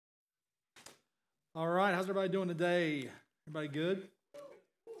All right, how's everybody doing today? Everybody good?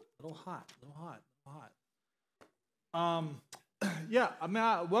 A little hot, a little hot, a little hot. Yeah,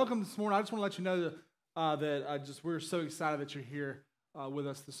 welcome this morning. I just want to let you know that we're so excited that you're here with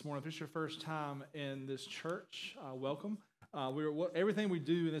us this morning. If it's your first time in this church, welcome. Everything we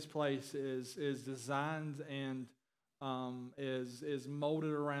do in this place is designed and is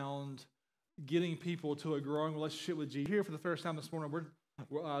molded around getting people to a growing relationship with Jesus. Here for the first time this morning,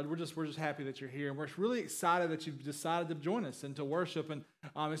 we're just happy that you're here, and we're really excited that you've decided to join us and to worship, and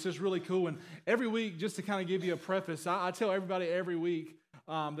it's just really cool. And every week, just to kind of give you a preface, I tell everybody every week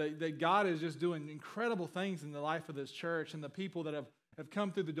that God is just doing incredible things in the life of this church, and the people that have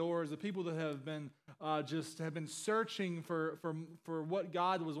come through the doors, the people that have been searching for what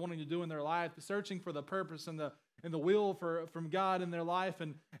God was wanting to do in their life, searching for the purpose and the will from God in their life,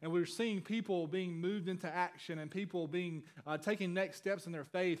 and we're seeing people being moved into action and people being taking next steps in their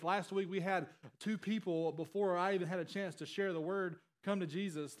faith. Last week we had two people, before I even had a chance to share the word, come to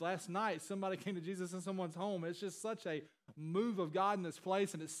Jesus. Last night somebody came to Jesus in someone's home. It's just such a move of God in this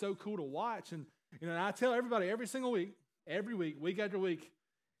place, and it's so cool to watch. And I tell everybody every week, week after week,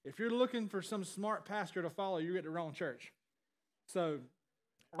 if you're looking for some smart pastor to follow, you're at the wrong church. So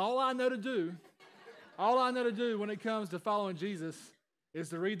all I know to do when it comes to following Jesus is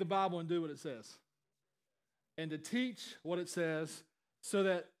to read the Bible and do what it says. And to teach what it says,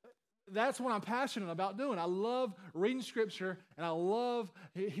 so that's what I'm passionate about doing. I love reading Scripture, and I love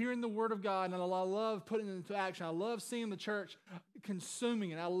hearing the Word of God, and I love putting it into action. I love seeing the church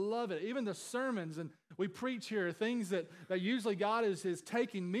consuming it. I love it. Even the sermons, and we preach here, things that usually God is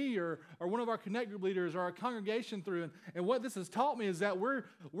taking me or one of our Connect Group leaders or our congregation through. And what this has taught me is that we're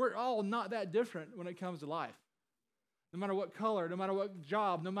all not that different when it comes to life. No matter what color, no matter what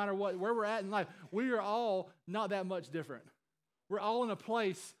job, no matter where we're at in life, we are all not that much different. We're all in a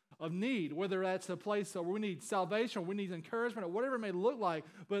place of need, whether that's a place where we need salvation or we need encouragement or whatever it may look like,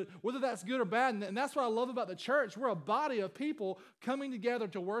 but whether that's good or bad. And that's what I love about the church. We're a body of people coming together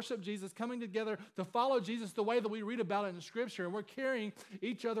to worship Jesus, coming together to follow Jesus the way that we read about it in Scripture, and we're carrying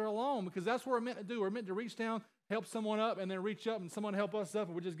each other along, because that's what we're meant to do. We're meant to reach down, help someone up, and then reach up and someone help us up,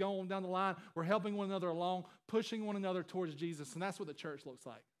 and we're just going down the line. We're helping one another along, pushing one another towards Jesus, and that's what the church looks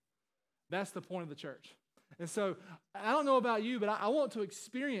like. That's the point of the church. And so, I don't know about you, but I want to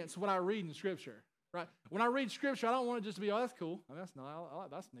experience what I read in Scripture, right? When I read Scripture, I don't want it just to be, oh, that's cool. I mean, that's nice.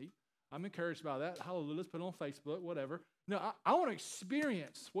 That's neat. I'm encouraged by that. Hallelujah. Let's put it on Facebook, whatever. No, I want to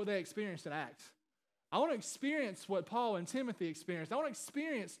experience what they experienced in Acts. I want to experience what Paul and Timothy experienced. I want to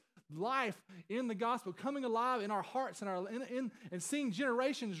experience life in the gospel, coming alive in our hearts and seeing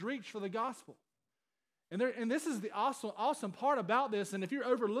generations reach for the gospel. And this is the awesome part about this. And if you're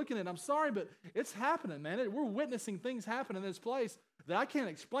overlooking it, I'm sorry, but it's happening, man. We're witnessing things happen in this place that I can't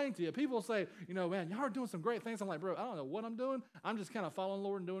explain to you. People say, man, y'all are doing some great things. I'm like, bro, I don't know what I'm doing. I'm just kind of following the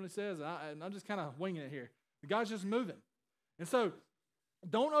Lord and doing what He says, and I'm just kind of winging it here. God's just moving. And so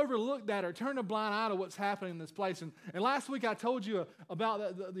don't overlook that or turn a blind eye to what's happening in this place. And last week I told you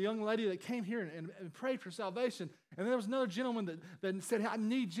about the young lady that came here and prayed for salvation. And there was another gentleman that said, I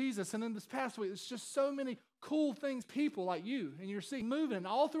need Jesus. And then this past week, it's just so many cool things, people like you and your seat moving. And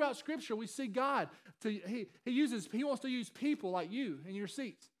all throughout Scripture, we see God. He wants to use people like you and your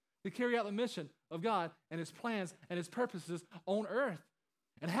seats to carry out the mission of God and His plans and His purposes on earth.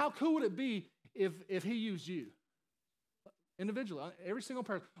 And how cool would it be if He used you? Individually, every single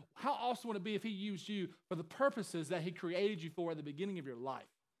person. How awesome would it be if He used you for the purposes that He created you for at the beginning of your life?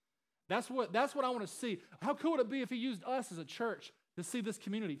 That's what I want to see. How cool would it be if He used us as a church to see this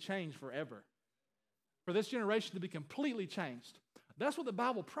community change forever? For this generation to be completely changed. That's what the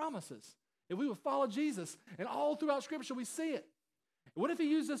Bible promises. If we would follow Jesus, and all throughout Scripture we see it. What if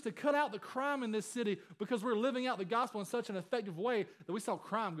He used us to cut out the crime in this city because we're living out the gospel in such an effective way that we saw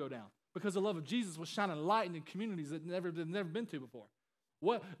crime go down? Because the love of Jesus was shining light in communities that never been to before.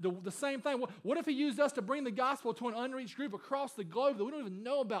 The same thing. What if He used us to bring the gospel to an unreached group across the globe that we don't even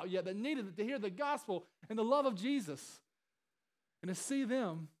know about yet, that needed to hear the gospel and the love of Jesus, and to see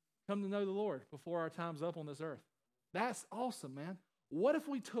them come to know the Lord before our time's up on this earth? That's awesome, man. What if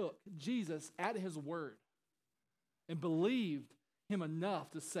we took Jesus at His word and believed Him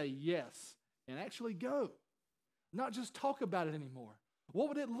enough to say yes and actually go, not just talk about it anymore? What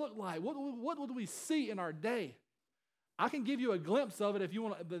would it look like? What would we see in our day? I can give you a glimpse of it if you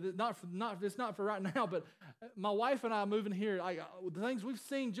want. It's not for right now. But my wife and I moving here, the things we've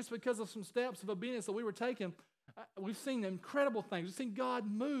seen just because of some steps of obedience that we were taking, we've seen incredible things. We've seen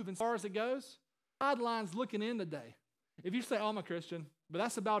God move. And as far as it goes, guidelines looking in today. If you say, "Oh, I'm a Christian," but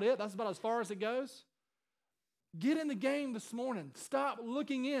that's about it. That's about as far as it goes. Get in the game this morning. Stop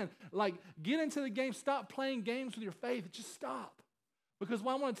looking in. Like, get into the game. Stop playing games with your faith. Just stop. Because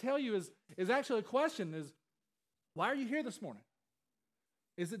what I want to tell you is actually a question is, why are you here this morning?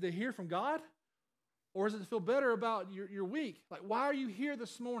 Is it to hear from God? Or is it to feel better about your week? Like, why are you here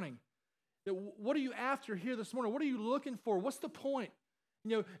this morning? What are you after here this morning? What are you looking for? What's the point?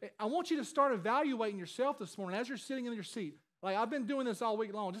 You know, I want you to start evaluating yourself this morning as you're sitting in your seat. Like, I've been doing this all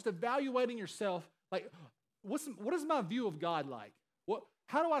week long, just evaluating yourself. Like, what is my view of God like?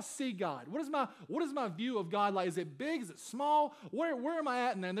 How do I see God? What is my view of God like? Is it big? Is it small? Where am I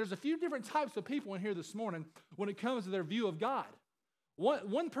at in there? And there's a few different types of people in here this morning when it comes to their view of God.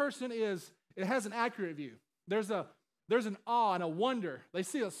 One person has an accurate view. There's an awe and a wonder. They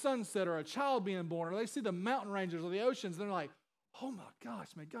see a sunset or a child being born, or they see the mountain ranges or the oceans, and they're like, oh my gosh,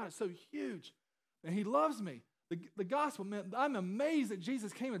 man, God is so huge. And he loves me. The gospel, man, I'm amazed that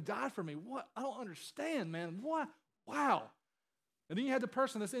Jesus came and died for me. What? I don't understand, man. What? Wow. And then you have the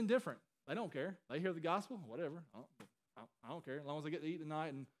person that's indifferent. They don't care. They hear the gospel, whatever. I don't care. As long as I get to eat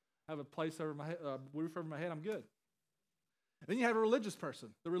tonight and have a place over my head, roof over my head, I'm good. And then you have a religious person,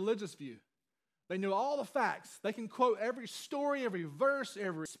 the religious view. They know all the facts. They can quote every story, every verse,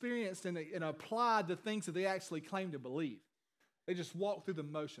 every experience, and apply the things that they actually claim to believe. They just walk through the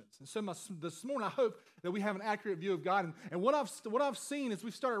motions. And so this morning, I hope that we have an accurate view of God. And what I've seen is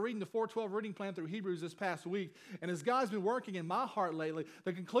we've started reading the 412 reading plan through Hebrews this past week. And as God's been working in my heart lately,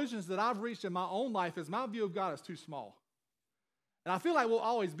 the conclusions that I've reached in my own life is my view of God is too small. And I feel like we'll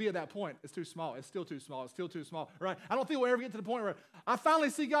always be at that point. It's too small. It's still too small. It's still too small. Right? I don't think we'll ever get to the point where I finally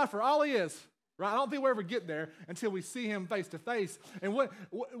see God for all He is. Right? I don't think we'll ever get there until we see Him face to face. And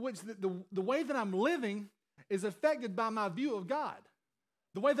the way that I'm living is affected by my view of God.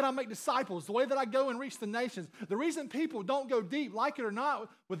 The way that I make disciples, the way that I go and reach the nations. The reason people don't go deep, like it or not,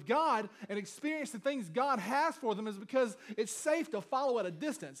 with God and experience the things God has for them is because it's safe to follow at a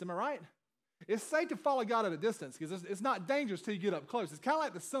distance. Am I right? It's safe to follow God at a distance because it's not dangerous till you get up close. It's kind of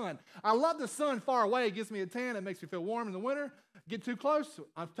like the sun. I love the sun far away. It gives me a tan. It makes me feel warm in the winter. Get too close,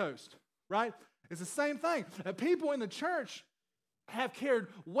 I'm toast. Right? It's the same thing. People in the church have cared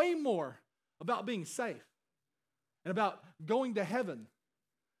way more about being safe and about going to heaven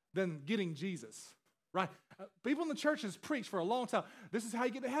than getting Jesus, right? People in the church has preached for a long time. This is how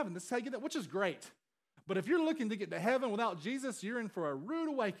you get to heaven. This is how you get that, which is great. But if you're looking to get to heaven without Jesus, you're in for a rude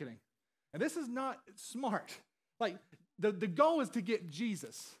awakening. And this is not smart. Like, the goal is to get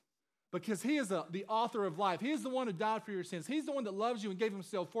Jesus because He is the author of life. He is the one who died for your sins. He's the one that loves you and gave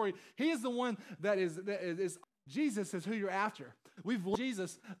Himself for you. He is the one that is Jesus is who you're after.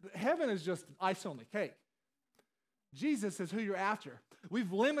 Jesus. Heaven is just ice on the cake. Jesus is who you're after.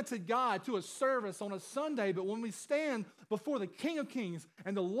 We've limited God to a service on a Sunday, but when we stand before the King of Kings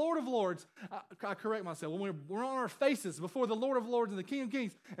and the Lord of Lords, I correct myself, when we're on our faces before the Lord of Lords and the King of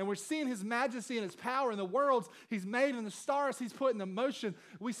Kings, and we're seeing His majesty and His power and the worlds He's made and the stars He's put into motion,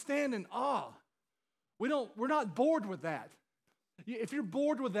 we stand in awe. We're not bored with that. If you're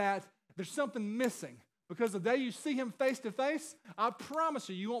bored with that, there's something missing. Because the day you see Him face to face, I promise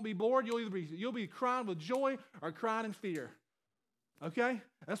you, you won't be bored. You'll be crying with joy or crying in fear. Okay?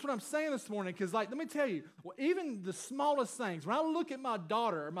 That's what I'm saying this morning. Because, let me tell you, even the smallest things, when I look at my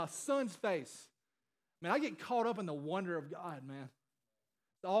daughter or my son's face, man, I get caught up in the wonder of God, man.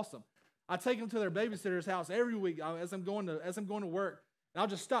 It's awesome. I take them to their babysitter's house every week as I'm going to work, and I'll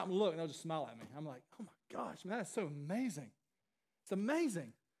just stop and look, and they'll just smile at me. I'm like, oh my gosh, man, that's so amazing. It's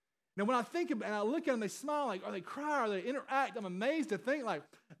amazing. Now, when I think about it, and I look at them, they smile, or they cry, or they interact, I'm amazed to think,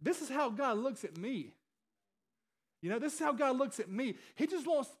 this is how God looks at me. This is how God looks at me. He just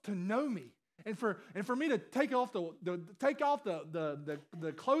wants to know me. And for me to take off the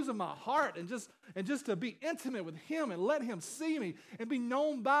clothes of my heart and just to be intimate with Him and let Him see me and be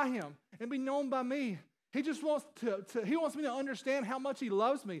known by Him and be known by me. He just wants He wants me to understand how much He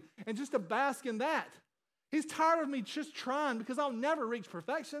loves me and just to bask in that. He's tired of me just trying because I'll never reach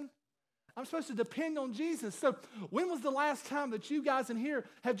perfection. I'm supposed to depend on Jesus. So when was the last time that you guys in here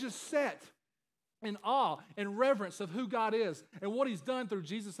have just sat in awe and reverence of who God is and what He's done through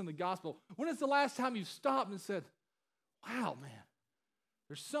Jesus and the gospel? When is the last time you stopped and said, wow, man,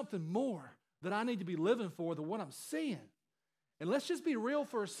 there's something more that I need to be living for than what I'm seeing? And let's just be real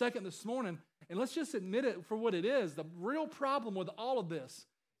for a second this morning, and let's just admit it for what it is. The real problem with all of this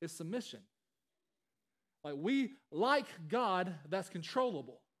is submission. We like God that's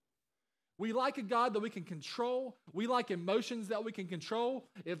controllable. We like a God that we can control. We like emotions that we can control.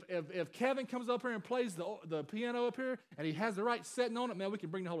 If Kevin comes up here and plays the piano up here and he has the right setting on it, man, we can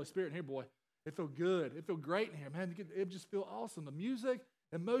bring the Holy Spirit in here, boy. It feel good. It feel great in here, man. It just feel awesome. The music,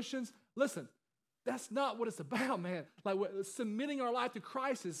 emotions. Listen, That's not what it's about, man. Like submitting our life to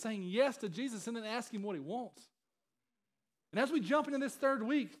Christ is saying yes to Jesus and then asking him what he wants. And as we jump into this third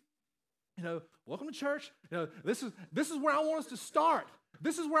week, welcome to church. This is where I want us to start.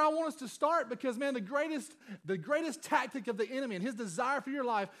 This is where I want us to start because, man, the greatest tactic of the enemy and his desire for your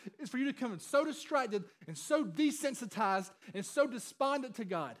life is for you to become so distracted and so desensitized and so despondent to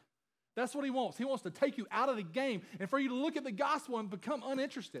God. That's what he wants. He wants to take you out of the game and for you to look at the gospel and become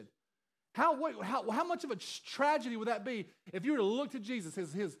uninterested. How much of a tragedy would that be if you were to look to Jesus,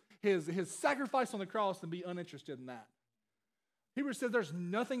 his sacrifice on the cross, and be uninterested in that? Hebrews says there's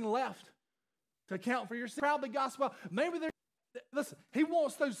nothing left to account for your sin. Crowd the gospel. Listen, he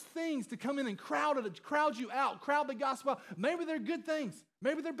wants those things to come in and crowd you out, crowd the gospel. Maybe they're good things.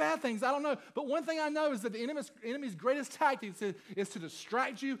 Maybe they're bad things. I don't know. But one thing I know is that the enemy's greatest tactic is to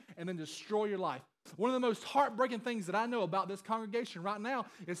distract you and then destroy your life. One of the most heartbreaking things that I know about this congregation right now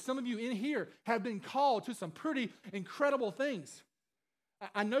is some of you in here have been called to some pretty incredible things.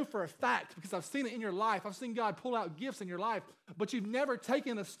 I know for a fact because I've seen it in your life. I've seen God pull out gifts in your life, but you've never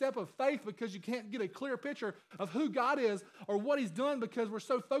taken a step of faith because you can't get a clear picture of who God is or what he's done because we're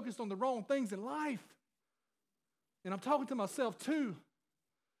so focused on the wrong things in life. And I'm talking to myself too.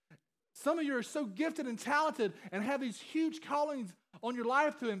 Some of you are so gifted and talented and have these huge callings on your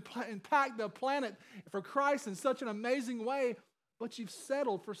life to impact the planet for Christ in such an amazing way, but you've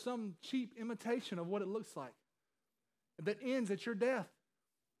settled for some cheap imitation of what it looks like that ends at your death.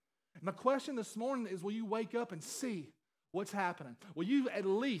 My question this morning is, will you wake up and see what's happening? Will you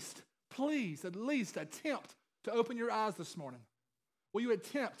please attempt to open your eyes this morning? Will you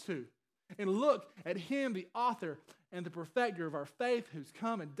attempt to? And look at him, the author and the perfecter of our faith, who's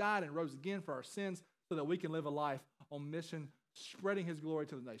come and died and rose again for our sins so that we can live a life on mission, spreading his glory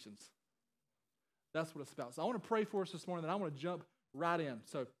to the nations. That's what it's about. So I want to pray for us this morning, and I want to jump right in.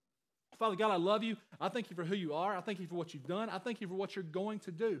 So, Father God, I love you. I thank you for who you are. I thank you for what you've done. I thank you for what you're going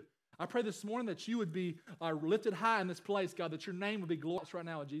to do. I pray this morning that you would be lifted high in this place, God, that your name would be glorified right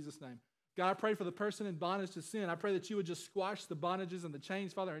now in Jesus' name. God, I pray for the person in bondage to sin. I pray that you would just squash the bondages and the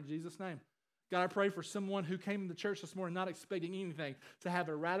chains, Father, in Jesus' name. God, I pray for someone who came to church this morning not expecting anything to have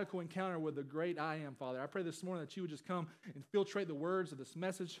a radical encounter with the great I am, Father. I pray this morning that you would just come and infiltrate the words of this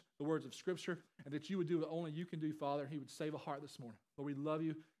message, the words of Scripture, and that you would do what only you can do, Father. He would save a heart this morning. Lord, we love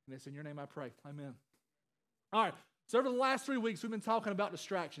you, and it's in your name I pray. Amen. All right, so over the last 3 weeks, we've been talking about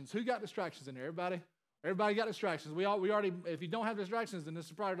distractions. Who got distractions in here? Everybody? Everybody got distractions. We already, if you don't have distractions, then this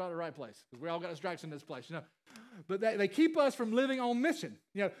is probably not the right place, because we all got distractions in this place, But they keep us from living on mission.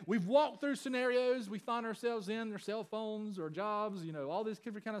 We've walked through scenarios we find ourselves in, their cell phones or jobs, all this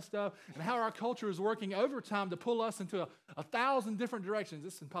different kind of stuff, and how our culture is working overtime to pull us into 1,000 different directions.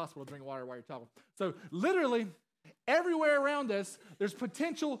 It's impossible to drink water while you're talking. So literally, everywhere around us, there's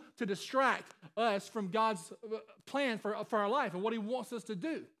potential to distract us from God's plan for our life and what he wants us to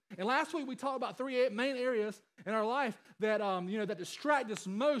do. And last week we talked about 3 main areas in our life that that distract us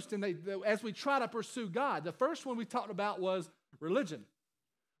most, and as we try to pursue God. The first one we talked about was religion.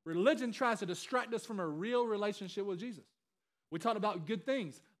 Religion tries to distract us from a real relationship with Jesus. We talked about good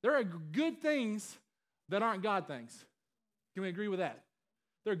things. There are good things that aren't God things. Can we agree with that?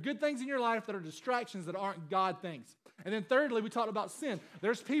 There are good things in your life that are distractions that aren't God things. And then thirdly, we talked about sin.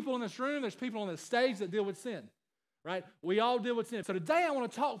 There's people in this room, there's people on this stage that deal with sin. Right? We all deal with sin. So today I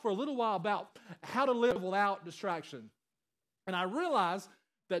want to talk for a little while about how to live without distraction. And I realize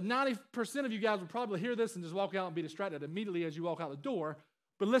that 90% of you guys will probably hear this and just walk out and be distracted immediately as you walk out the door.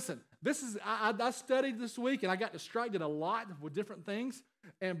 But listen, I studied this week and I got distracted a lot with different things.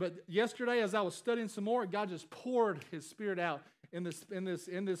 But yesterday as I was studying some more, God just poured his Spirit out in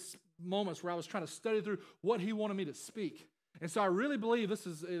this moments where I was trying to study through what he wanted me to speak. And so I really believe this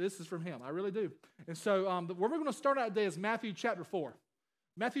is from him. I really do. And so where we're going to start out today is Matthew chapter 4.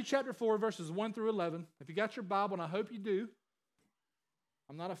 Matthew chapter 4, verses 1 through 11. If you got your Bible, and I hope you do.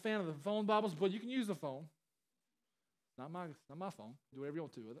 I'm not a fan of the phone Bibles, but you can use the phone. Not my phone. Do whatever you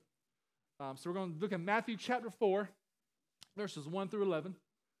want to with it. So we're going to look at Matthew chapter 4, verses 1 through 11.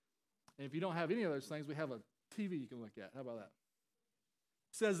 And if you don't have any of those things, we have a TV you can look at. How about that?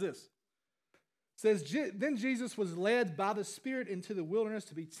 It says this. Then Jesus was led by the Spirit into the wilderness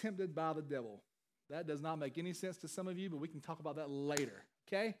to be tempted by the devil. That does not make any sense to some of you, but we can talk about that later,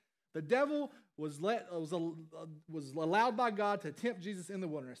 okay? The devil was allowed by God to tempt Jesus in the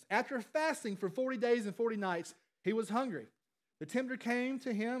wilderness. After fasting for 40 days and 40 nights, he was hungry. The tempter came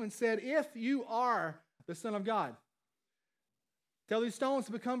to him and said, "If you are the Son of God, tell these stones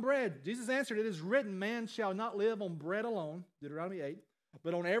to become bread." Jesus answered, "It is written, man shall not live on bread alone," Deuteronomy 8,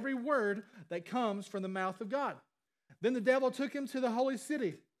 "but on every word that comes from the mouth of God." Then the devil took him to the holy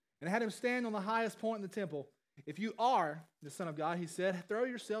city and had him stand on the highest point in the temple. If you are the Son of God, he said, throw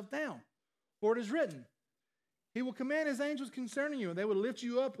yourself down, for it is written, he will command his angels concerning you, and they will lift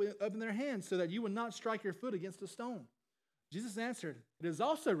you up in their hands so that you will not strike your foot against a stone. Jesus answered, it is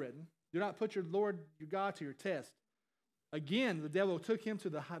also written, do not put your Lord your God to your test. Again, the devil took him to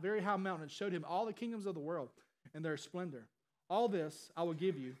the very high mountain and showed him all the kingdoms of the world and their splendor. All this I will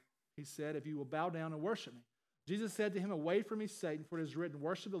give you, he said, if you will bow down and worship me. Jesus said to him, away from me, Satan, for it is written,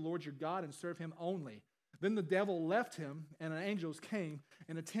 worship the Lord your God and serve him only. Then the devil left him, and angels came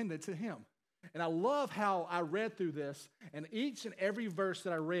and attended to him. And I love how I read through this, and each and every verse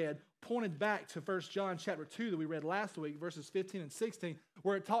that I read pointed back to 1 John chapter 2 that we read last week, verses 15 and 16,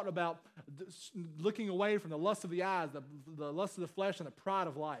 where it talked about looking away from the lust of the eyes, the lust of the flesh, and the pride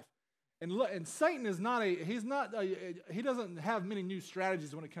of life. And look, and Satan is he doesn't have many new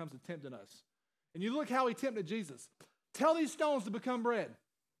strategies when it comes to tempting us. And you look how he tempted Jesus. Tell these stones to become bread.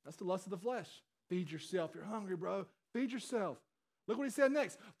 That's the lust of the flesh. Feed yourself. You're hungry, bro. Feed yourself. Look what he said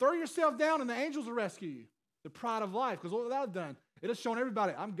next. Throw yourself down and the angels will rescue you. The pride of life. Because what would that have done? It has shown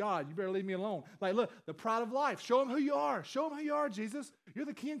everybody, I'm God. You better leave me alone. Like, look, the pride of life. Show them who you are. Show them who you are, Jesus. You're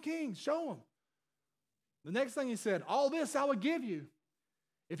the King of Kings. Show them. The next thing he said, all this I will give you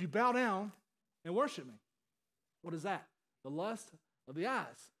if you bow down and worship me. What is that? The lust of the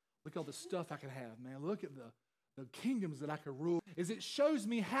eyes. Look at all the stuff I could have, man. Look at the kingdoms that I could rule. It shows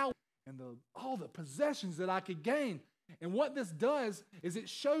me how, and all the possessions that I could gain. And what this does is it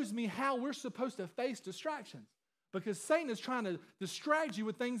shows me how we're supposed to face distractions. Because Satan is trying to distract you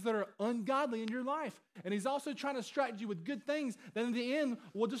with things that are ungodly in your life. And he's also trying to distract you with good things that in the end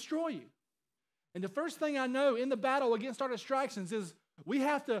will destroy you. And the first thing I know in the battle against our distractions is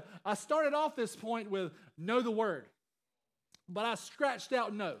I started off this point with know the word. But I scratched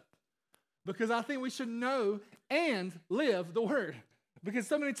out know. Because I think we should know and live the word. Because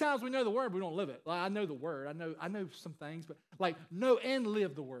so many times we know the word, we don't live it. Like, I know the word. I know some things, but like know and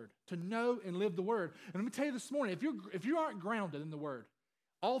live the word. To know and live the word. And let me tell you this morning, if you aren't grounded in the word,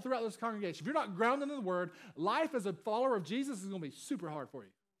 all throughout this congregation, if you're not grounded in the word, life as a follower of Jesus is going to be super hard for you.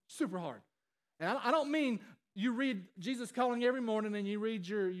 Super hard. And I don't mean you read Jesus Calling every morning and you read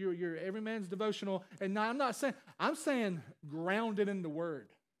your every man's devotional. And I'm saying grounded in the word.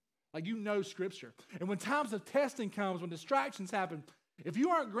 Like you know Scripture. And when times of testing comes, when distractions happen, if you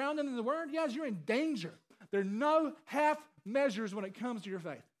aren't grounded in the Word, guys, you're in danger. There are no half measures when it comes to your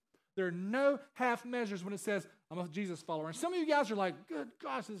faith. There are no half measures when it says, I'm a Jesus follower. And some of you guys are like, good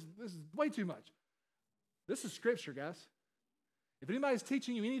gosh, this is way too much. This is Scripture, guys. If anybody's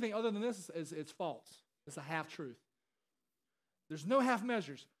teaching you anything other than this, it's false. It's a half-truth. There's no half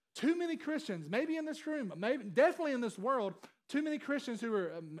measures. Too many Christians, maybe in this room, maybe definitely in this world, too many Christians who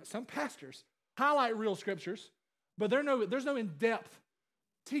are, some pastors, highlight real scriptures, but there's no in-depth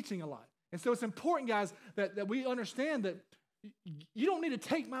teaching a lot. And so it's important, guys, that we understand that you don't need to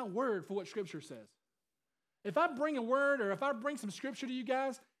take my word for what Scripture says. If I bring a word or if I bring some Scripture to you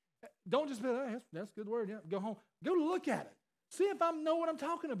guys, don't just be like, hey, that's a good word, yeah, go home. Go look at it. See if I know what I'm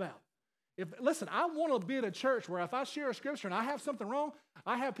talking about. Listen, I want to be at a church where if I share a Scripture and I have something wrong,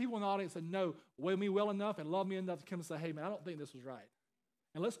 I have people in the audience that know me well enough and love me enough to come and say, hey, man, I don't think this was right.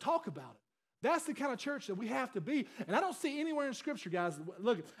 And let's talk about it. That's the kind of church that we have to be. And I don't see anywhere in Scripture, guys,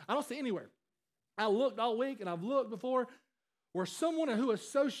 look, I don't see anywhere. I looked all week and I've looked before where someone who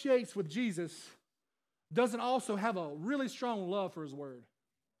associates with Jesus doesn't also have a really strong love for his word.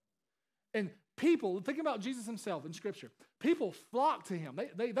 And people, think about Jesus himself in Scripture. People flocked to him.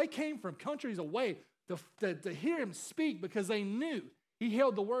 They came from countries away to hear him speak because they knew he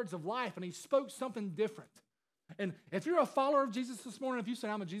held the words of life and he spoke something different. And if you're a follower of Jesus this morning, if you say,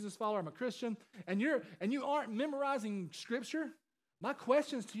 I'm a Jesus follower, I'm a Christian, and you aren't memorizing Scripture, my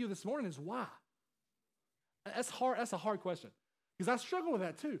questions to you this morning is why? That's hard. That's a hard question because I struggle with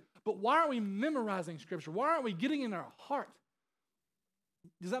that too. But why aren't we memorizing Scripture? Why aren't we getting in our heart?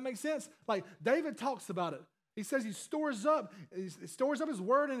 Does that make sense? Like David talks about it. He says he stores up his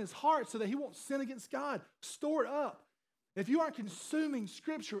word in his heart so that he won't sin against God. Store it up. If you aren't consuming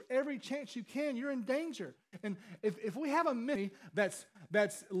Scripture every chance you can, you're in danger. And if we have a ministry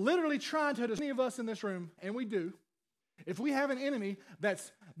that's literally trying to destroy any of us in this room, and we do, if we have an enemy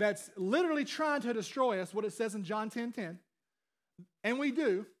that's literally trying to destroy us, what it says in John 10:10, and we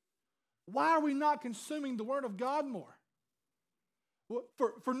do, why are we not consuming the Word of God more? Well,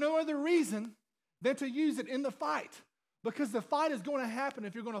 for no other reason than to use it in the fight. Because the fight is going to happen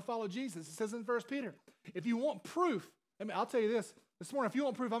if you're going to follow Jesus. It says in 1 Peter, if you want proof, I'll tell you this morning, if you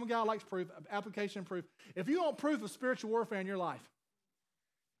want proof, I'm a guy who likes proof, application proof. If you want proof of spiritual warfare in your life,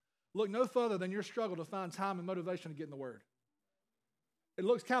 look no further than your struggle to find time and motivation to get in the Word. it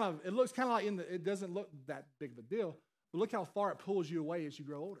looks kind of like it doesn't look that big of a deal, but look how far it pulls you away as you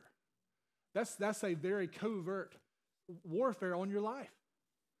grow older. That's a very covert warfare on your life.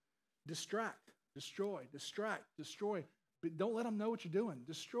 Distract, destroy, distract, destroy. But don't let them know what you're doing.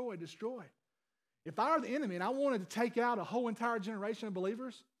 Destroy, destroy. If I were the enemy and I wanted to take out a whole entire generation of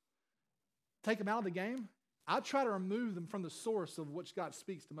believers, take them out of the game, I'd try to remove them from the source of which God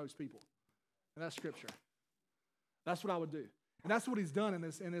speaks to most people. And that's Scripture. That's what I would do. And that's what he's done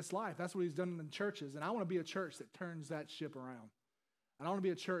in this life. That's what he's done in churches. And I want to be a church that turns that ship around. And I want to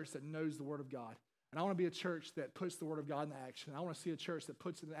be a church that knows the Word of God. And I want to be a church that puts the Word of God into action. I want to see a church that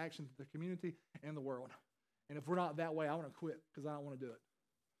puts it into action to the community and the world. And if we're not that way, I want to quit because I don't want to do it.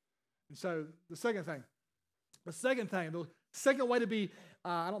 And so the second way to be,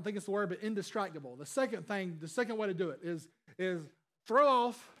 I don't think it's the word, but indistractable. The second way to do it is throw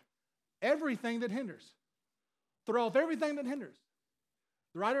off everything that hinders. Throw off everything that hinders.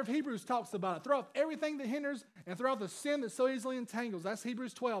 The writer of Hebrews talks about it. Throw off everything that hinders and throw off the sin that so easily entangles. That's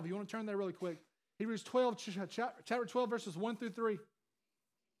Hebrews 12. You want to turn there really quick. Hebrews 12, chapter 12, verses 1 through 3.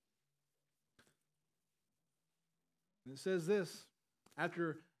 And it says this,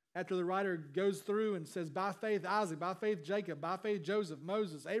 after the writer goes through and says, by faith Isaac, by faith Jacob, by faith Joseph,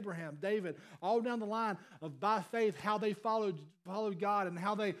 Moses, Abraham, David, all down the line of by faith how they followed God and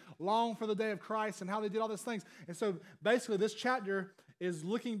how they longed for the day of Christ and how they did all these things. And so basically this chapter is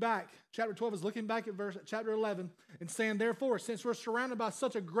looking back. Chapter 12 is looking back at chapter 11 and saying, therefore, since we're surrounded by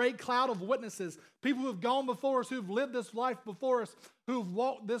such a great cloud of witnesses, people who have gone before us, who have lived this life before us, who have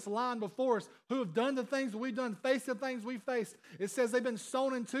walked this line before us, who have done the things that we've done, faced the things we faced. It says they've been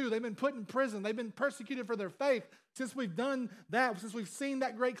sown in two. They've been put in prison. They've been persecuted for their faith. Since we've done that, since we've seen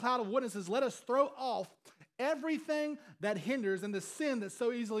that great cloud of witnesses, let us throw off everything that hinders and the sin that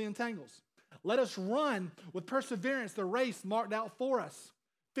so easily entangles. Let us run with perseverance the race marked out for us,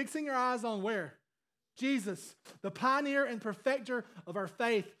 fixing our eyes on where? Jesus, the pioneer and perfecter of our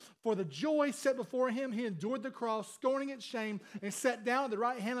faith. For the joy set before him, he endured the cross, scorning its shame, and sat down at the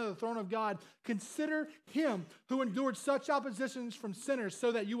right hand of the throne of God. Consider him who endured such oppositions from sinners,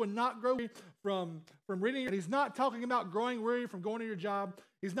 so that you would not grow weary from reading. He's not talking about growing weary from going to your job.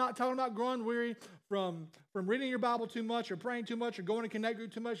 He's not talking about growing weary from reading your Bible too much or praying too much or going to connect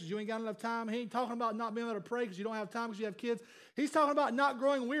group too much because you ain't got enough time. He ain't talking about not being able to pray because you don't have time because you have kids. He's talking about not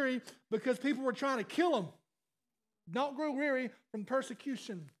growing weary because people were trying to kill him. Don't grow weary from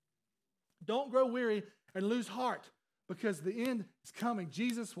persecution. Don't grow weary and lose heart because the end is coming.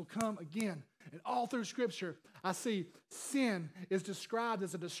 Jesus will come again. And all through Scripture, I see sin is described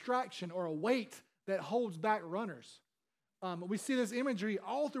as a distraction or a weight that holds back runners. We see this imagery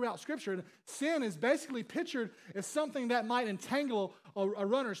all throughout Scripture. Sin is basically pictured as something that might entangle a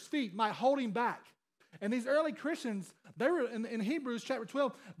runner's feet, might hold him back. And these early Christians, they were in Hebrews chapter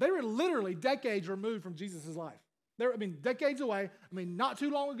 12, they were literally decades removed from Jesus' life. Decades away. Not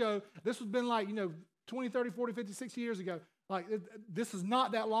too long ago. This has been 20, 30, 40, 50, 60 years ago. This is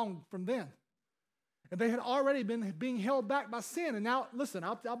not that long from then. And they had already been being held back by sin. And now, listen,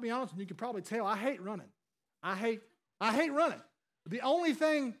 I'll be honest, and you can probably tell, I hate running. I hate running. The only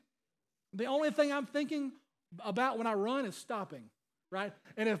thing I'm thinking about when I run is stopping, right?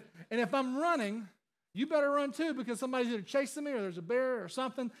 And if I'm running, you better run too because somebody's either chasing me or there's a bear or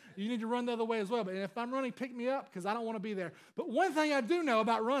something. You need to run the other way as well. But if I'm running, pick me up because I don't want to be there. But one thing I do know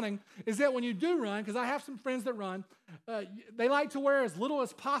about running is that when you do run, because I have some friends that run, they like to wear as little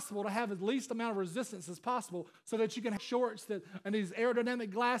as possible to have the least amount of resistance as possible so that you can have shorts and these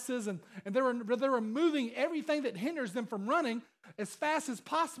aerodynamic glasses. And they're removing everything that hinders them from running as fast as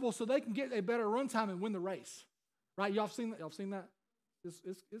possible so they can get a better run time and win the race. Right? Y'all seen that? Y'all seen that?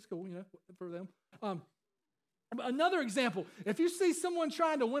 It's cool, for them. Another example, if you see someone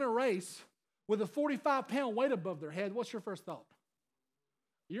trying to win a race with a 45-pound weight above their head, what's your first thought?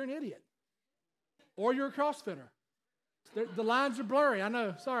 You're an idiot. Or you're a CrossFitter. The lines are blurry, I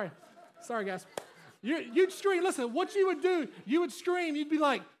know. Sorry, guys. You'd scream. Listen, what you would do, you would scream. You'd be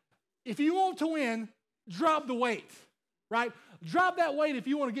like, if you want to win, drop the weight, right? Drop that weight if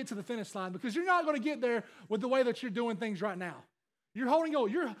you want to get to the finish line because you're not going to get there with the way that you're doing things right now.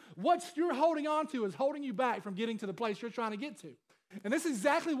 What you're holding on to is holding you back from getting to the place you're trying to get to. And this is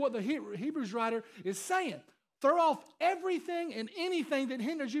exactly what the Hebrews writer is saying. Throw off everything and anything that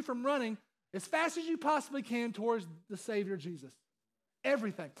hinders you from running as fast as you possibly can towards the Savior Jesus.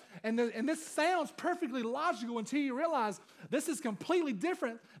 Everything. And this sounds perfectly logical until you realize this is completely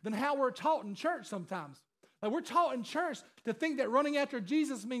different than how we're taught in church sometimes. We're taught in church to think that running after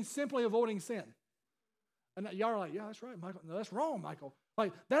Jesus means simply avoiding sin. And y'all are like, yeah, that's right, Michael. No, that's wrong, Michael.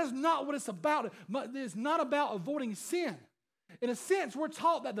 That is not what it's about. It's not about avoiding sin. In a sense, we're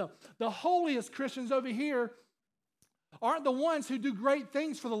taught that the holiest Christians over here aren't the ones who do great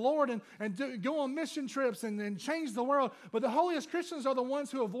things for the Lord and go on mission trips and change the world. But the holiest Christians are the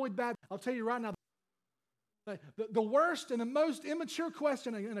ones who avoid bad. I'll tell you right now, the worst and the most immature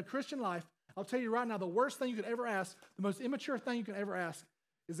question in a Christian life, I'll tell you right now, the worst thing you could ever ask, the most immature thing you can ever ask,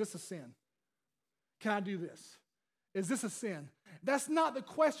 is this a sin? Can I do this? Is this a sin? That's not the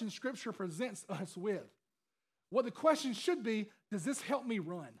question Scripture presents us with. What the question should be, does this help me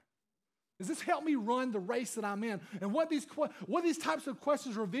run? Does this help me run the race that I'm in? And what these types of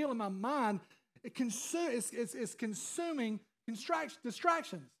questions reveal in my mind, it's consuming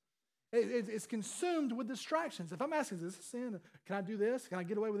distractions. It's consumed with distractions. If I'm asking, is this a sin? Can I do this? Can I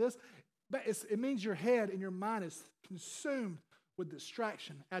get away with this? But it means your head and your mind is consumed with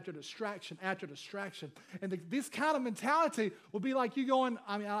distraction after distraction after distraction. And this kind of mentality will be like you going,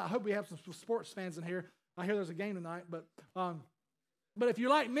 I hope we have some sports fans in here. I hear there's a game tonight, but if you're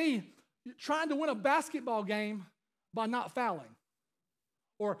like me, you're trying to win a basketball game by not fouling,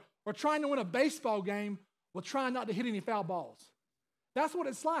 or trying to win a baseball game while trying not to hit any foul balls. That's what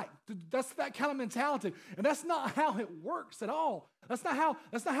it's like. That's that kind of mentality, and that's not how it works at all. That's not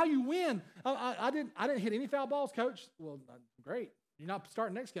how you win. I didn't hit any foul balls, Coach. Well, great. You're not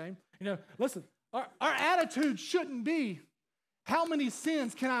starting next game. Listen. Our attitude shouldn't be how many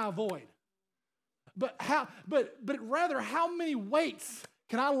sins can I avoid, but rather how many weights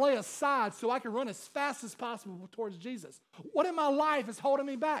can I lay aside so I can run as fast as possible towards Jesus? What in my life is holding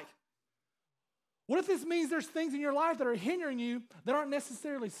me back? What if this means there's things in your life that are hindering you that aren't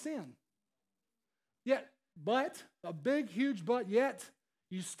necessarily sin? But, a big, huge but, yet,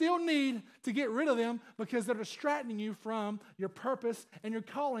 you still need to get rid of them because they're distracting you from your purpose and your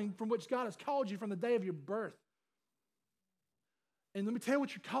calling from which God has called you from the day of your birth. And let me tell you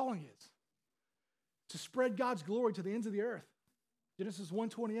what your calling is. To spread God's glory to the ends of the earth. Genesis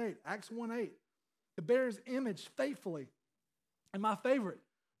 1:28, Acts 1:8. To bear His image faithfully. And my favorite,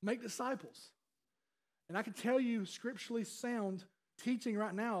 make disciples. And I can tell you scripturally sound teaching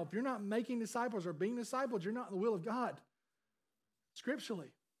right now, if you're not making disciples or being disciples, you're not in the will of God.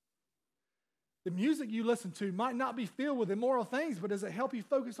 Scripturally. The music you listen to might not be filled with immoral things, but does it help you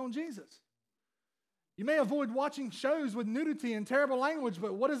focus on Jesus? You may avoid watching shows with nudity and terrible language,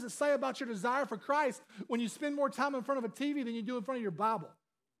 but what does it say about your desire for Christ when you spend more time in front of a TV than you do in front of your Bible?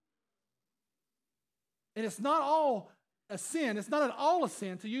 And it's not all a sin. It's not at all a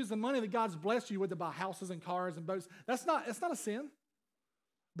sin to use the money that God's blessed you with to buy houses and cars and boats. It's not a sin.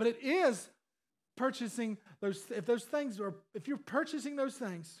 But it is purchasing those, if you're purchasing those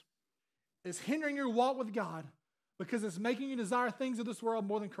things, it's hindering your walk with God because it's making you desire things of this world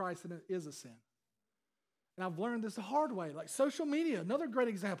more than Christ, and it is a sin. And I've learned this the hard way. Like social media, another great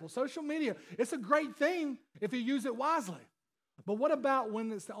example. Social media, it's a great thing if you use it wisely. But what about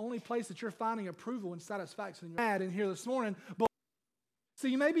when it's the only place that you're finding approval and satisfaction? You're mad in here this morning. So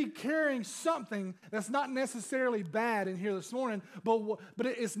you may be carrying something that's not necessarily bad in here this morning, but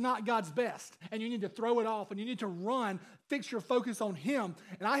it's not God's best. And you need to throw it off, and you need to run, fix your focus on Him.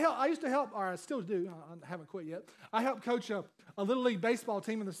 And I used to help, or I still do, I haven't quit yet. I helped coach a Little League baseball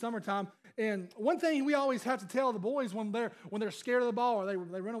team in the summertime. And one thing we always have to tell the boys when they're scared of the ball, or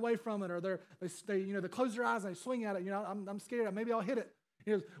they run away from it, or they close their eyes and they swing at it. I'm scared. Maybe I'll hit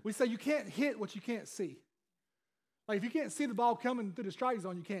it. We say you can't hit what you can't see. Like if you can't see the ball coming through the strike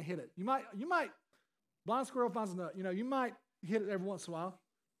zone, you can't hit it. You might blind squirrel finds a nut. You might hit it every once in a while.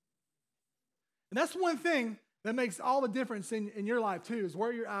 And that's one thing that makes all the difference in your life too, is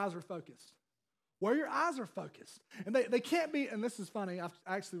where your eyes are focused. Where your eyes are focused. And they can't be, and this is funny, I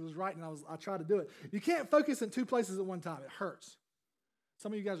actually was writing, I tried to do it. You can't focus in two places at one time. It hurts.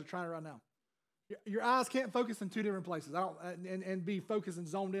 Some of you guys are trying it right now. Your eyes can't focus in two different places and be focused and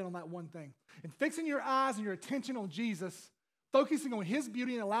zoned in on that one thing. And fixing your eyes and your attention on Jesus, focusing on His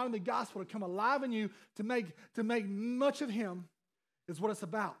beauty and allowing the gospel to come alive in you to make much of Him is what it's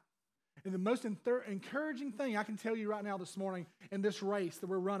about. And the most encouraging thing I can tell you right now this morning in this race that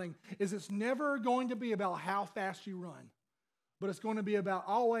we're running is it's never going to be about how fast you run, but it's going to be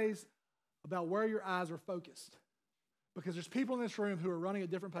always about where your eyes are focused. Because there's people in this room who are running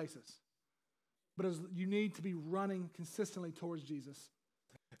at different paces, but you need to be running consistently towards Jesus.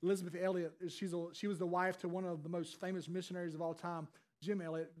 Elizabeth Elliot, she was the wife to one of the most famous missionaries of all time, Jim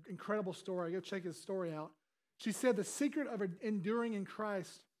Elliot. Incredible story. Go check his story out. She said, the secret of enduring in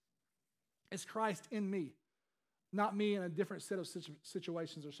Christ is Christ in me, not me in a different set of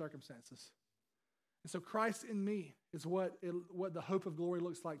situations or circumstances. And so Christ in me is what the hope of glory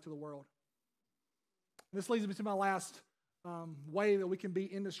looks like to the world. This leads me to my last way that we can be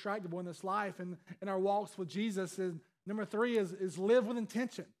indestructible in this life and in our walks with Jesus. And Number 3 is live with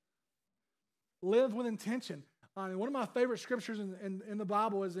intention. Live with intention. And one of my favorite scriptures in the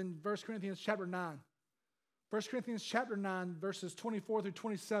Bible is in 1 Corinthians chapter 9. 1 Corinthians chapter 9, verses 24 through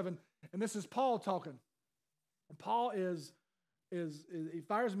 27. And this is Paul talking. And Paul he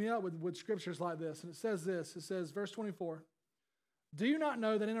fires me up with scriptures like this. And it says this. It says, verse 24, do you not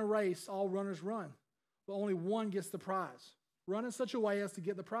know that in a race all runners run, but only one gets the prize? Run in such a way as to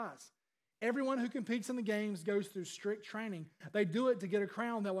get the prize. Everyone who competes in the games goes through strict training. They do it to get a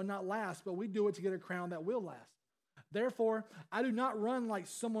crown that will not last, but we do it to get a crown that will last. Therefore, I do not run like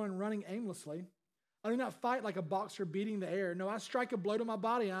someone running aimlessly. I do not fight like a boxer beating the air. No, I strike a blow to my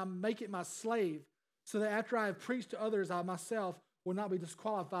body and I make it my slave, so that after I have preached to others, I myself will not be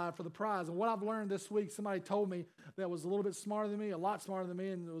disqualified for the prize. And what I've learned this week, somebody told me that was a little bit smarter than me, a lot smarter than me,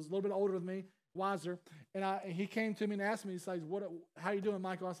 and was a little bit older than me, wiser. And he came to me and asked me, he says, how you doing,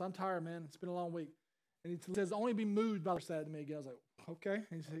 Michael? I said, I'm tired, man. It's been a long week. And he says, only be moved by that to me again. I was like, okay.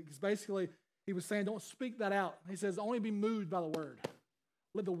 And he's basically, he was saying, don't speak that out. He says, only be moved by the word.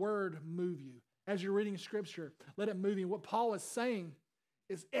 Let the word move you. As you're reading scripture, let it move you. What Paul is saying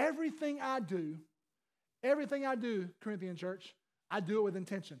is everything I do, Corinthian church, I do it with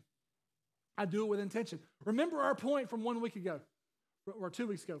intention. I do it with intention. Remember our point from 1 week ago, or 2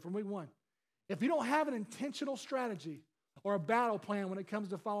 weeks ago, from week 1. If you don't have an intentional strategy or a battle plan when it comes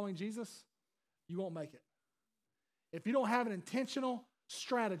to following Jesus, you won't make it. If you don't have an intentional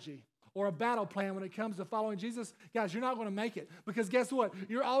strategy or a battle plan when it comes to following Jesus, guys, you're not going to make it. Because guess what?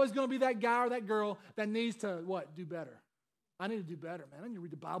 You're always going to be that guy or that girl that needs to, what? Do better. I need to do better, man. I need to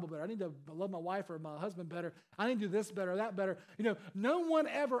read the Bible better. I need to love my wife or my husband better. I need to do this better, that better. You know, no one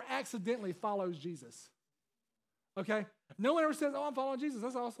ever accidentally follows Jesus. Okay? No one ever says, oh, I'm following Jesus.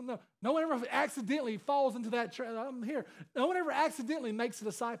 That's awesome. No. No one ever accidentally falls into that. I'm here. No one ever accidentally makes a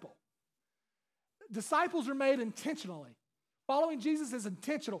disciple. Disciples are made intentionally. Following Jesus is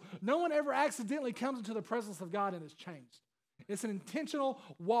intentional. No one ever accidentally comes into the presence of God and is changed. It's an intentional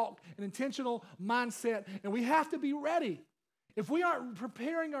walk, an intentional mindset, and we have to be ready. If we aren't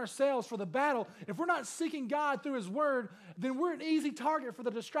preparing ourselves for the battle, if we're not seeking God through His Word, then we're an easy target for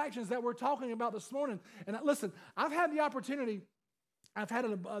the distractions that we're talking about this morning. And listen, I've had the opportunity,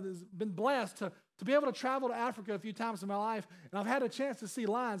 been blessed to be able to travel to Africa a few times in my life, and I've had a chance to see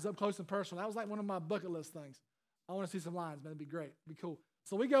lions up close and personal. That was like one of my bucket list things. I want to see some lions, man. It'd be great. It'd be cool.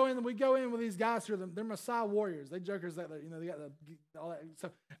 So we go in with these guys who are they're Maasai warriors. They jokers that they got all that.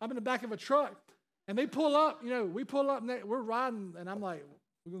 So I'm in the back of a truck. And they pull up, we pull up, we're riding, and I'm like,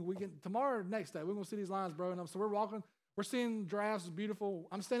 we get tomorrow, next day, we're going to see these lions, bro. And so we're walking, we're seeing giraffes, it's beautiful.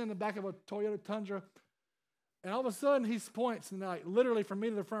 I'm standing in the back of a Toyota Tundra, and all of a sudden he points, and like literally from me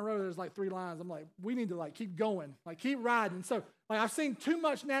to the front row, there's like 3 lions. I'm like, we need to like keep going, like keep riding. And so like I've seen too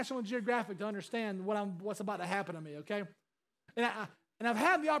much National Geographic to understand what's about to happen to me, okay? And I've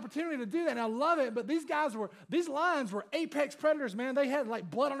had the opportunity to do that, and I love it, but these lions were apex predators, man. They had like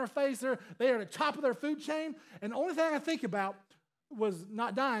blood on their face. They are at the top of their food chain, and the only thing I think about was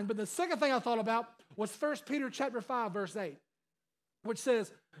not dying, but the second thing I thought about was 1 Peter chapter 5, verse 8, which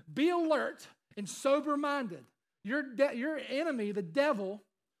says, be alert and sober-minded. Your enemy, the devil,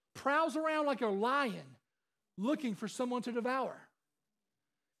 prowls around like a lion looking for someone to devour.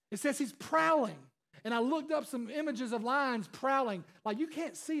 It says he's prowling. And I looked up some images of lions prowling. Like you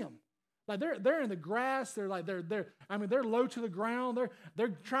can't see them. Like they're in the grass. They're low to the ground. They're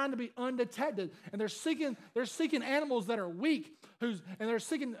trying to be undetected, and they're seeking animals that are weak. And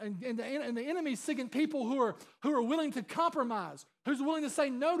the enemy's seeking people who are willing to compromise. Who's willing to say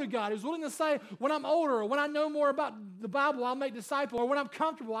no to God? Who's willing to say, when I'm older, or when I know more about the Bible, I'll make disciples. Or when I'm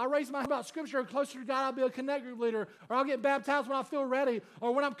comfortable, I raise my hand about Scripture. Closer to God, I'll be a connect group leader. Or I'll get baptized when I feel ready.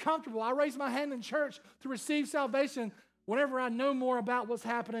 Or when I'm comfortable, I raise my hand in church to receive salvation. Whenever I know more about what's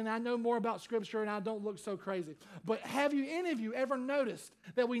happening, I know more about Scripture, and I don't look so crazy. But have any of you ever noticed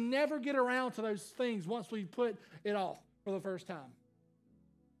that we never get around to those things once we put it off for the first time?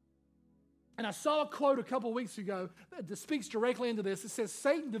 And I saw a quote a couple weeks ago that speaks directly into this. It says,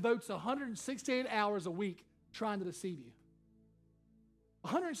 Satan devotes 168 hours a week trying to deceive you.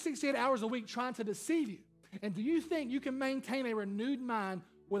 168 hours a week trying to deceive you. And do you think you can maintain a renewed mind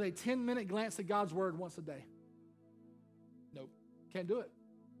with a 10-minute glance at God's Word once a day? Nope, can't do it.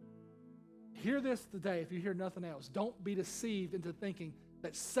 Hear this today if you hear nothing else. Don't be deceived into thinking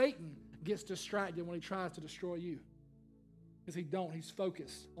that Satan gets distracted when he tries to destroy you. Because he don't. He's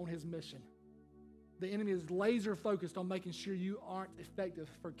focused on his mission. The enemy is laser focused on making sure you aren't effective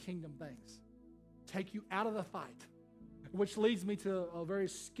for kingdom things. Take you out of the fight. Which leads me to a very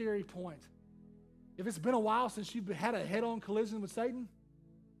scary point. If it's been a while since you've had a head-on collision with Satan,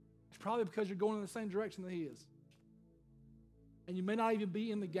 it's probably because you're going in the same direction that he is. and you may not even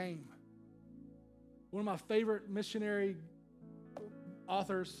be in the game. One of my favorite missionary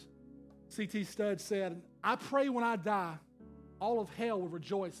authors, C.T. Studd, said, I pray when I die, all of hell will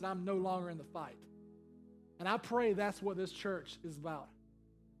rejoice that I'm no longer in the fight. And I pray that's what this church is about.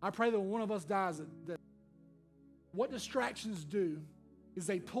 I pray that when one of us dies, that what distractions do is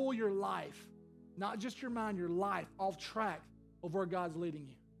they pull your life, not just your mind, your life, off track of where God's leading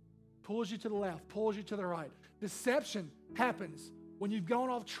you. Pulls you to the left, pulls you to the right. Deception happens when you've gone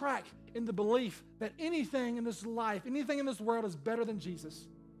off track in the belief that anything in this life, anything in this world is better than Jesus.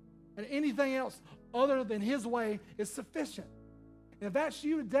 And anything else other than His way is sufficient. And if that's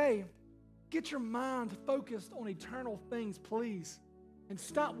you today, get your mind focused on eternal things, please. And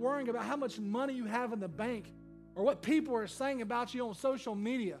stop worrying about how much money you have in the bank or what people are saying about you on social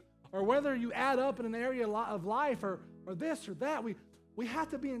media or whether you add up in an area of life or this or that. We have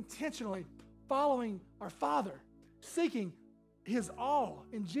to be intentionally following our Father, seeking His all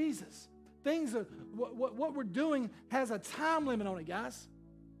in Jesus. Things that what we're doing has a time limit on it, guys.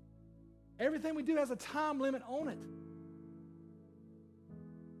 Everything we do has a time limit on it.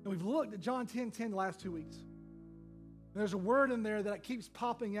 And we've looked at John 10:10 the last 2 weeks. And there's a word in there that keeps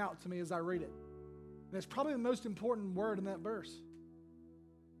popping out to me as I read it. And it's probably the most important word in that verse.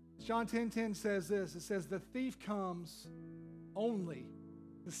 John 10:10 says this. It says, the thief comes only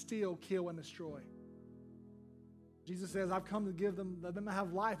to steal, kill, and destroy. Jesus says, I've come to give them, let them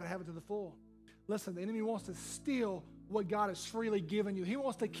have life and have it to the full. Listen, the enemy wants to steal what God has freely given you. He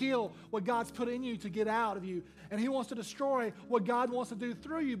wants to kill what God's put in you to get out of you. And he wants to destroy what God wants to do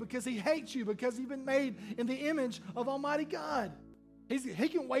through you because he hates you, because you've been made in the image of Almighty God. He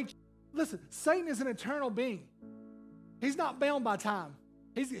can wait. Listen, Satan is an eternal being. He's not bound by time.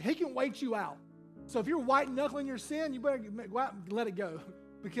 He can wait you out. So if you're white-knuckling your sin, you better go out and let it go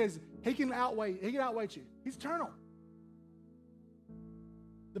because he can outweigh you. He's eternal.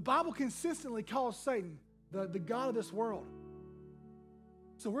 The Bible consistently calls Satan the God of this world.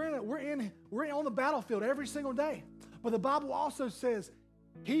 So we're on the battlefield every single day. But the Bible also says,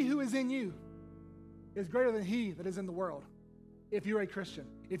 he who is in you is greater than he that is in the world. If you're a Christian,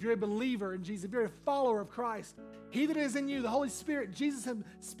 if you're a believer in Jesus, if you're a follower of Christ, he that is in you, the Holy Spirit, Jesus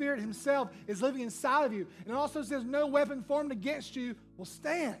Spirit himself is living inside of you. And it also says no weapon formed against you will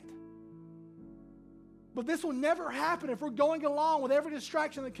stand. But this will never happen if we're going along with every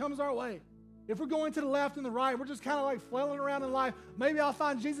distraction that comes our way. If we're going to the left and the right, we're just kind of like flailing around in life. Maybe I'll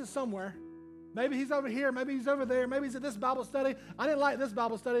find Jesus somewhere. Maybe he's over here. Maybe he's over there. Maybe he's at this Bible study. I didn't like this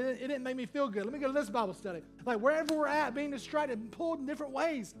Bible study. It didn't make me feel good. Let me go to this Bible study. Like wherever we're at, being distracted and pulled in different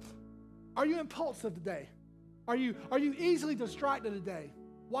ways. Are you impulsive today? Are you easily distracted today?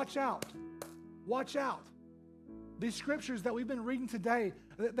 Watch out. Watch out. These scriptures that we've been reading today,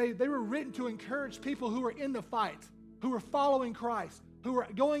 they were written to encourage people who are in the fight, who are following Christ, who are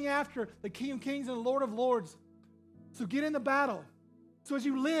going after the King of Kings and the Lord of Lords. So get in the battle. So as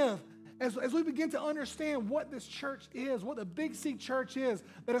you live, as we begin to understand what this church is, what the Big C Church is,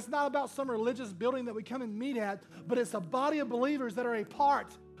 that it's not about some religious building that we come and meet at, but it's a body of believers that are a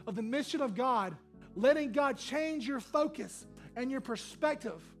part of the mission of God, letting God change your focus and your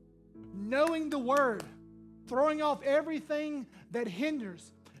perspective, knowing the Word, throwing off everything that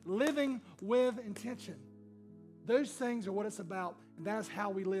hinders, living with intention. Those things are what it's about, and that is how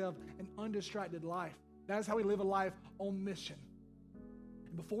we live an undistracted life. That is how we live a life on mission.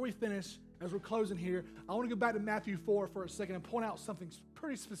 And before we finish, as we're closing here, I want to go back to Matthew 4 for a second and point out something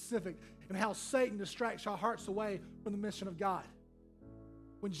pretty specific in how Satan distracts our hearts away from the mission of God.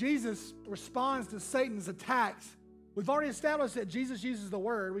 When Jesus responds to Satan's attacks, we've already established that Jesus uses the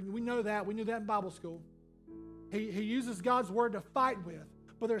Word. We know that. We knew that in Bible school. He uses God's Word to fight with.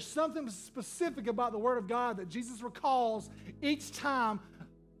 But there's something specific about the Word of God that Jesus recalls each time,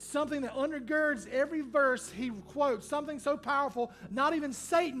 something that undergirds every verse he quotes, something so powerful, not even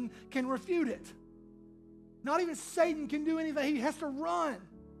Satan can refute it. Not even Satan can do anything. He has to run.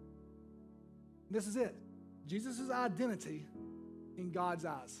 This is it. Jesus' identity in God's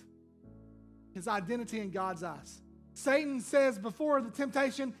eyes. His identity in God's eyes. Satan says before the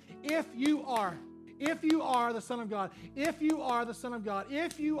temptation, if you are the Son of God, if you are the Son of God,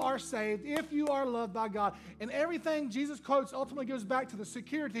 if you are saved, if you are loved by God, and everything Jesus quotes ultimately goes back to the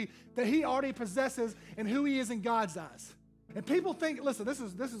security that he already possesses and who he is in God's eyes. And people think, listen, this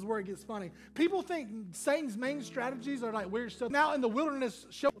is where it gets funny. People think Satan's main strategies are like weird stuff. Now in the wilderness,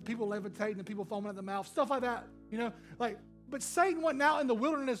 show people levitating and people foaming at the mouth, stuff like that, but Satan wasn't out in the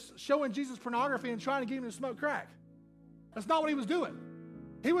wilderness showing Jesus pornography and trying to get him to smoke crack. That's not what he was doing.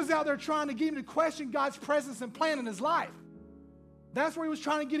 He was out there trying to get him to question God's presence and plan in his life. That's where he was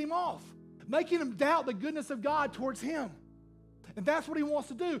trying to get him off, making him doubt the goodness of God towards him. And that's what he wants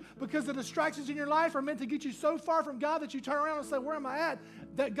to do, because the distractions in your life are meant to get you so far from God that you turn around and say, where am I at?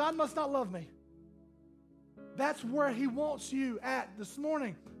 That God must not love me. That's where he wants you at this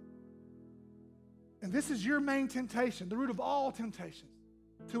morning. And this is your main temptation, the root of all temptations,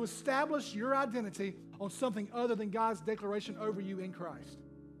 to establish your identity on something other than God's declaration over you in Christ.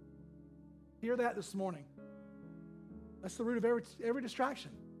 Hear that this morning. That's the root of every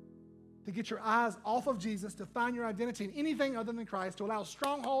distraction. To get your eyes off of Jesus, to find your identity in anything other than Christ, to allow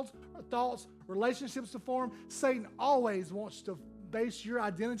strongholds or thoughts, relationships to form. Satan always wants to base your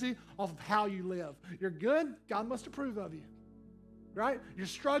identity off of how you live. You're good, God must approve of you. Right? You're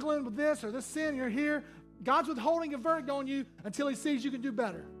struggling with this or this sin, you're here. God's withholding a verdict on you until he sees you can do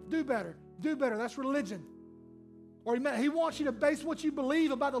better. Do better. Do better. That's religion. Or he wants you to base what you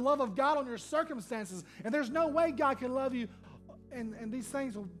believe about the love of God on your circumstances. And there's no way God can love you and these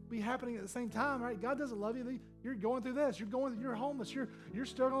things will be happening at the same time, right? God doesn't love you. You're going through this. You're homeless. You're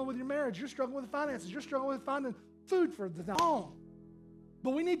struggling with your marriage. You're struggling with finances. You're struggling with finding food for the home.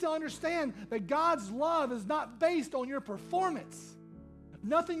 But we need to understand that God's love is not based on your performance.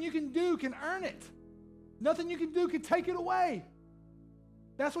 Nothing you can do can earn it. Nothing you can do can take it away.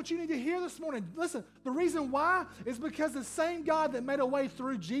 That's what you need to hear this morning. Listen, the reason why is because the same God that made a way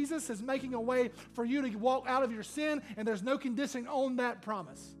through Jesus is making a way for you to walk out of your sin, and there's no condition on that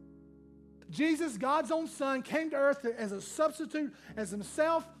promise. Jesus, God's own Son, came to earth as a substitute, as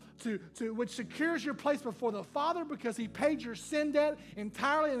himself, which secures your place before the Father because he paid your sin debt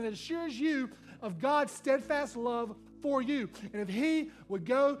entirely, and it assures you of God's steadfast love for you. And if he would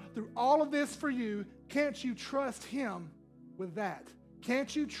go through all of this for you, can't you trust him with that?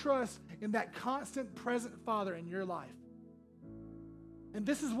 Can't you trust in that constant present Father in your life? And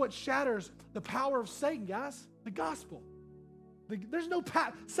this is what shatters the power of Satan, guys. The gospel. There's no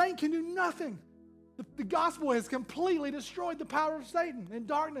power. Satan can do nothing. The gospel has completely destroyed the power of Satan and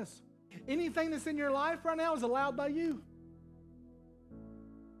darkness. Anything that's in your life right now is allowed by you.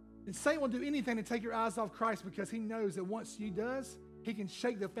 And Satan will do anything to take your eyes off Christ because he knows that once he does, he can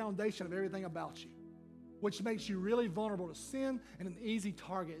shake the foundation of everything about you, which makes you really vulnerable to sin and an easy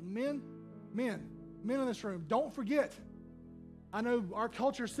target. And men in this room, don't forget, I know our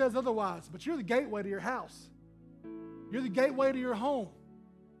culture says otherwise, but you're the gateway to your house. You're the gateway to your home.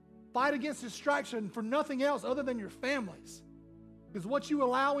 Fight against distraction for nothing else other than your families. Because what you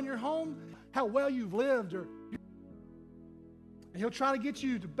allow in your home, how well you've lived, and he'll try to get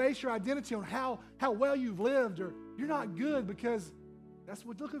you to base your identity on how well you've lived, or you're not good because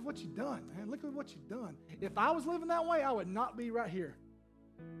look at what you've done, man. Look at what you've done. If I was living that way, I would not be right here.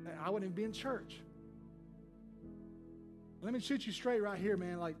 I wouldn't even be in church. Let me shoot you straight right here,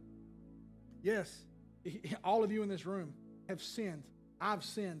 man. Like, yes, all of you in this room have sinned. I've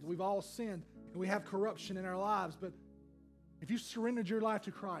sinned. We've all sinned, and we have corruption in our lives. But if you surrendered your life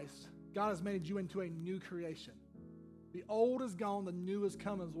to Christ, God has made you into a new creation. The old is gone, the new is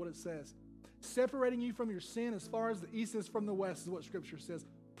coming is what it says. Separating you from your sin as far as the east is from the west is what Scripture says.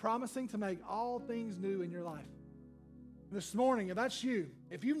 Promising to make all things new in your life. This morning, if that's you,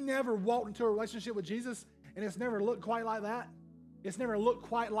 if you've never walked into a relationship with Jesus and it's never looked quite like that, it's never looked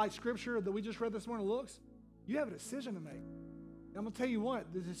quite like Scripture that we just read this morning looks, you have a decision to make. And I'm going to tell you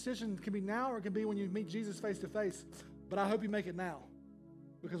what, the decision can be now or it can be when you meet Jesus face to face, but I hope you make it now.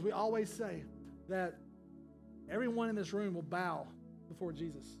 Because we always say that everyone in this room will bow before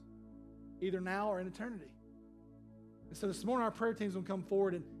Jesus, either now or in eternity. And so this morning our prayer team's going to come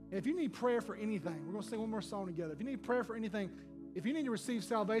forward, and if you need prayer for anything, we're going to sing one more song together. If you need prayer for anything, if you need to receive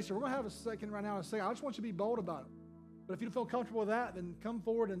salvation, we're going to have a second right now and say, I just want you to be bold about it. But if you feel comfortable with that, then come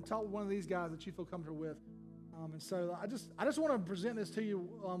forward and talk with one of these guys that you feel comfortable with. And so I just want to present this to you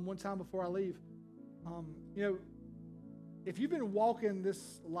one time before I leave. If you've been walking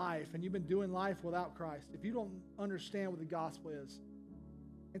this life and you've been doing life without Christ, if you don't understand what the gospel is,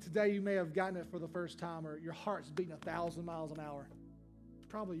 and today you may have gotten it for the first time, or your heart's beating 1,000 miles an hour, it's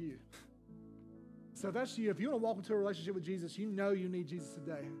probably you. So if that's you, if you want to walk into a relationship with Jesus, you know you need Jesus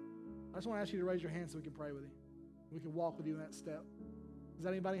today. I just want to ask you to raise your hand so we can pray with you. We can walk with you in that step. Is that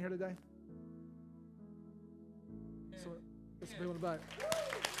anybody here today? So, let's be on the back.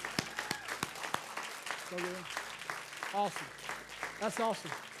 So good. Awesome. That's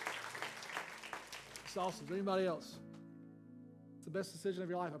awesome. It's awesome. Is anybody else? It's the best decision of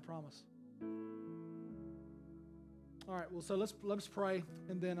your life, I promise. All right, well, so let's pray,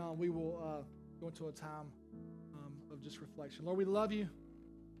 and then we will go into a time of just reflection. Lord, we love you.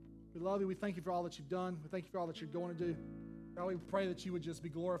 We love you. We thank you for all that you've done. We thank you for all that you're going to do. God, we pray that you would just be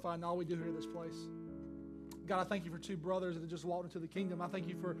glorified in all we do here in this place. God, I thank you for two brothers that just walked into the kingdom. I thank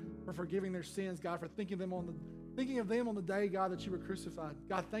you for forgiving their sins, God, for thinking them on Thinking of them on the day, God, that you were crucified.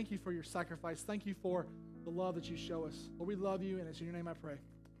 God, thank you for your sacrifice. Thank you for the love that you show us. Lord, we love you, and it's in your name I pray.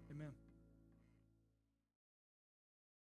 Amen.